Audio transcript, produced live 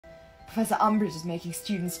Professor Umbridge is making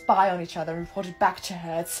students spy on each other and report it back to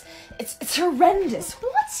her. It's horrendous.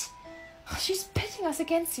 What? She's pitting us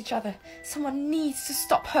against each other. Someone needs to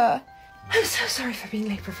stop her. I'm so sorry for being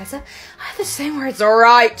late, Professor. I had the same words. All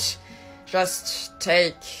right. Just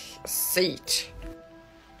take a seat.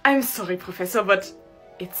 I'm sorry, Professor, but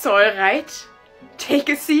it's all right. Take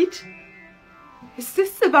a seat. Is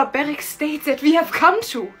this the barbaric state that we have come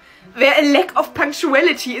to, where a lack of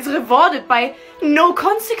punctuality is rewarded by no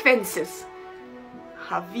consequences?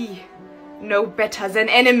 Are we no better than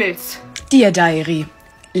animals? Dear Diary,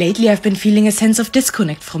 lately I've been feeling a sense of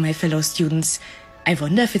disconnect from my fellow students. I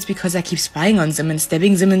wonder if it's because I keep spying on them and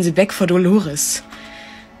stabbing them in the back for Dolores.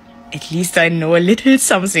 At least I know a little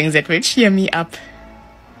something that will cheer me up.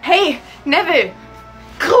 Hey, Neville!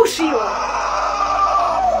 Crucio!